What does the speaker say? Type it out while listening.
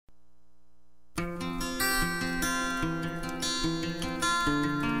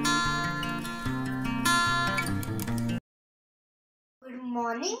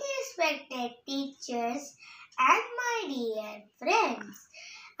morning, respected teachers and my dear friends.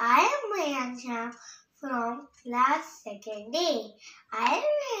 I am Mayansha from class 2nd A. I am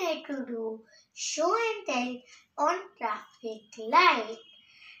here to do show and tell on traffic light.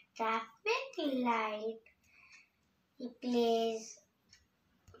 Traffic light plays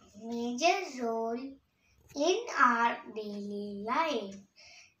major role in our daily life.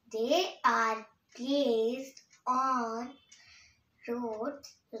 They are placed on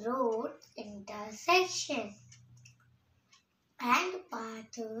road intersection and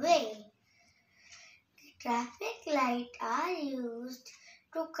pathway. Traffic lights are used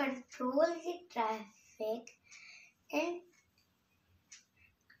to control the traffic and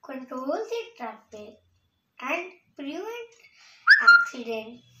prevent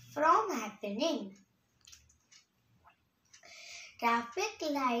accident from happening. Traffic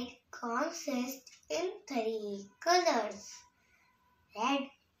light consists in 3 colors: red,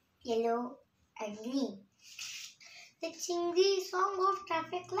 yellow and green. Let's sing the song of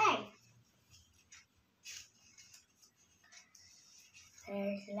traffic light.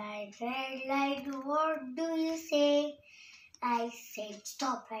 Red light, what do you say? I said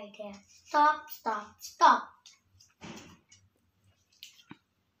stop right here. Stop, stop, stop.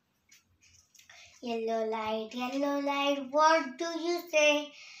 Yellow light, what do you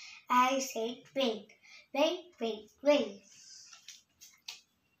say? I said wait, wait, wait, wait.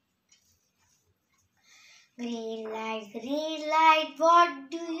 Green light, what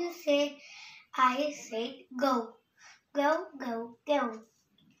do you say? I said go, go, go, go.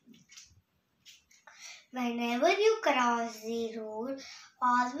 Whenever you cross the road,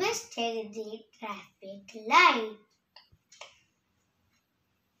 always take the traffic light.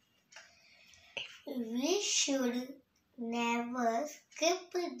 We should never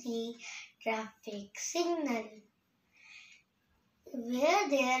skip the traffic signal. Where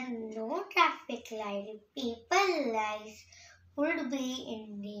there are no traffic light, people's lives would be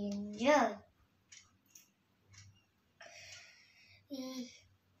in danger.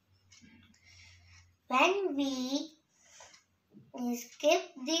 When we skip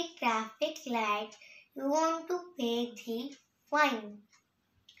the traffic light, you want to pay the fine.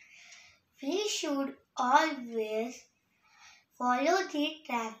 We should always follow the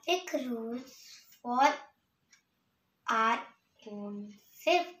traffic rules for our own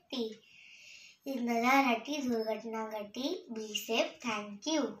safety. Nada घटी दुर्घटना घटी. Be safe. Thank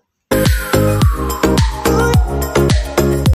you.